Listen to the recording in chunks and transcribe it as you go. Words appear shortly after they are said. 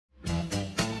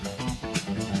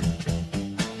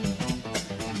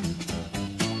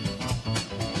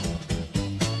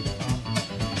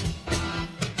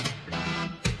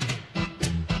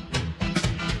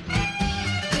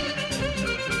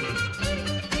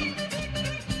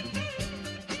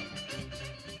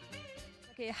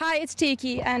Hi, it's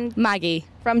Tiki and Maggie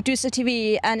from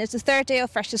DusaTV, and it's the third day of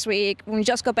Freshers Week. We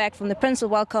just got back from the Principal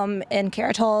Welcome in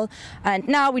Carrot Hall, and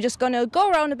now we're just going to go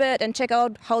around a bit and check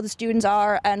out how the students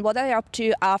are and what they're up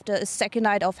to after a second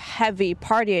night of heavy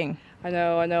partying. I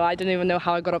know. I didn't even know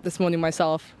how I got up this morning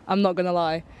myself. I'm not gonna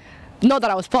lie. Not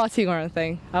that I was partying or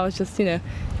anything. I was just,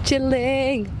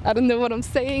 chilling. I don't know what I'm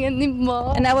saying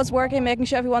anymore. And I was working, making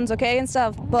sure everyone's okay and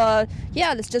stuff. But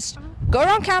yeah, let's just go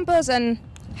around campus and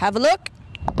have a look.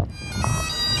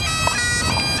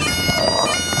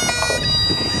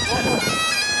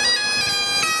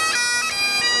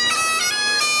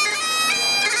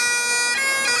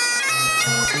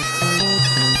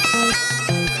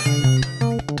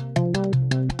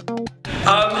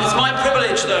 It's my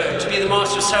privilege, though, to be the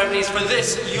Master of Ceremonies for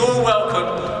this, your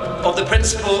welcome of the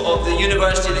Principal of the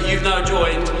University that you've now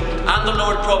joined, and the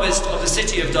Lord Provost of the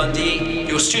City of Dundee,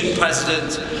 your Student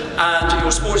President, and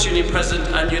your Sports Union President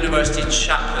and University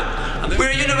Chaplain. And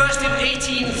we're a university of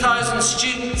 18,000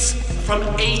 students from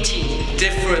 80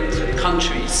 different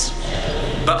countries.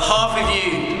 But half of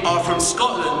you are from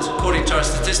Scotland, according to our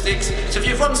statistics. So if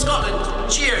you're from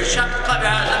Scotland, cheers, clap your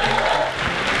hands.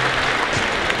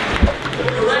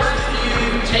 The rest of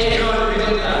you take it over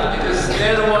within that, because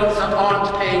they're the ones that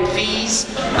aren't paying fees,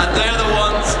 and they're the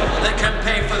ones that can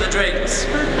pay for the drinks.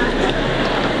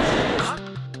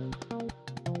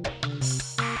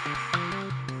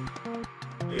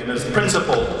 And as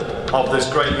principal of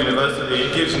this great university,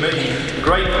 it gives me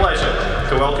great pleasure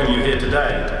to welcome you here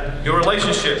today. Your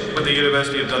relationship with the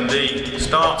University of Dundee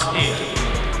starts here,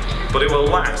 but it will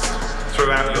last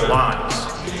throughout your lives.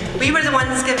 We were the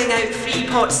ones giving out free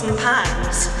pots and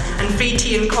pans and free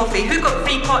tea and coffee. Who got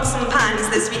free pots and pans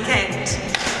this weekend?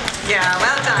 Yeah,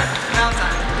 well done, well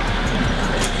done.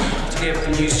 To give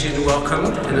a new student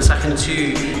welcome in a second to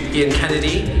Ian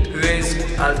Kennedy, who is,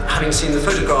 having seen the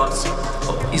photographs,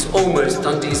 is almost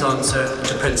Dundee's answer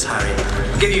to Prince Harry.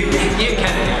 I'll give you Ian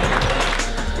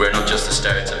Kennedy. We're not just a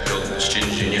stereotypical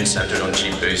student union centred on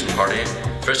cheap booze and partying.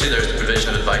 Firstly, there's the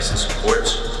provision of advice and support.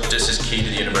 DUS is key to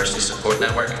the university support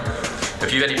network.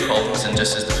 If you have any problems, then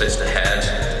DUS is the place to head.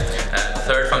 The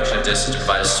third function of DUS is to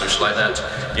provide a social outlet.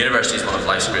 University is one of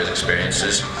life's great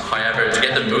experiences. However, to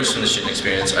get the most from the student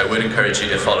experience, I would encourage you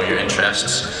to follow your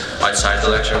interests outside the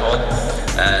lecture hall.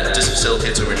 DUS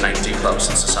facilitates over 90 clubs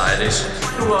and societies.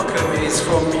 The welcome is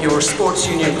from your Sports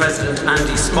Union President,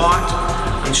 Andy Smart.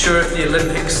 I'm sure if in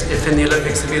the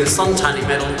Olympics there'd be the sun tanning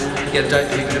medal, I doubt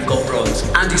that he would have got bronze.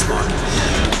 Andy Smart.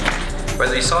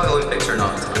 Whether you saw the Olympics or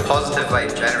not, the positive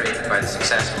vibe generated by the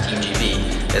success of Team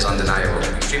GB is undeniable.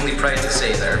 I'm extremely proud to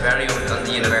say that our very own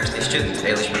Dundee University student,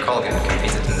 Ailish McColgan,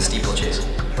 competed in the steeplechase.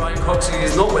 Brian Coxey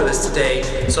is not with us today,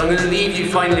 so I'm going to leave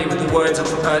you finally with the words of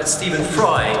Stephen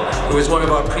Fry, who was one of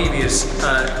our previous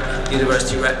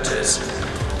university rectors.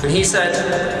 And he said,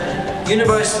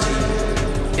 "University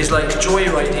is like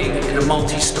joyriding in a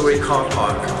multi-storey car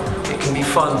park. It can be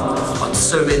fun on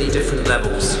so many different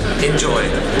levels. Enjoy."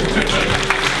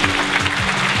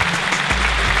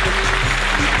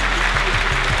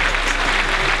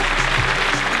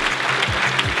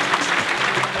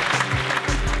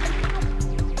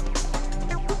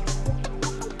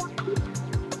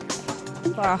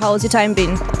 How's your time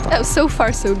been? So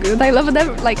far so good. I love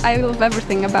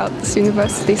everything about this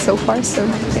university so far. So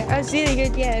yeah, it's really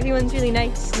good. Yeah, everyone's really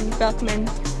nice and welcoming,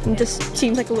 and just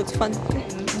seems like a lot of fun.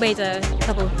 Made a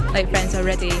couple friends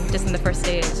already just in the first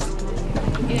day.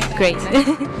 Great.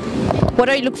 What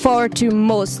do you look forward to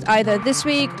most, either this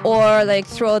week or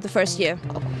throughout the first year?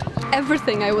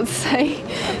 Everything, I would say.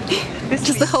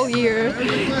 Just the whole year.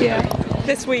 Yeah.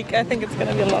 This week, I think it's going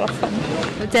to be a lot of fun.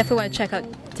 I definitely want to check out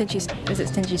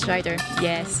Stingy Strider.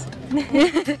 Yes. We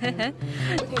can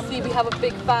see we have a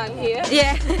big fan here.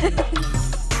 Yeah.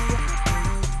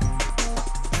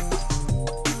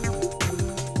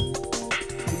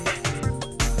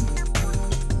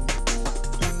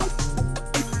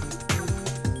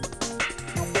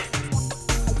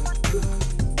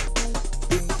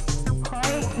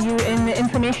 You're in the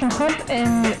information hub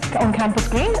on Campus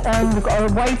Green, and we've got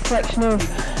a wide selection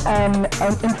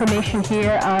of information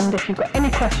here, and if you've got any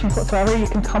questions whatsoever you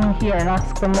can come here and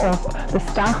ask them of the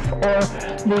staff or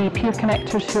the peer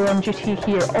connectors who are on duty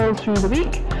here all through the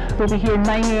week. We'll be here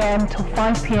 9 AM till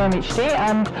 5 PM each day,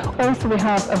 and also we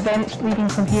have events leading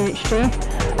from here each day,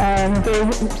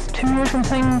 various tours and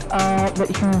things that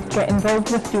you can get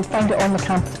involved with. You'll find it on the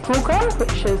campus programme,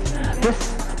 which is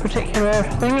this particular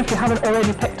thing. If you haven't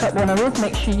already picked up one of those,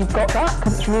 make sure you've got that,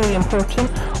 because it's really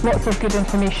important. Lots of good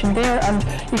information there, and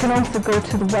you can also go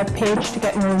to the web page to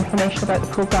get more information about the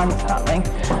programme that's happening.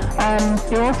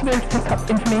 You'll also be able to pick up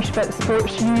information about the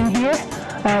sports union here,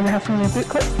 We have some new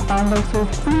booklets and also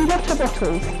free water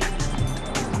bottles.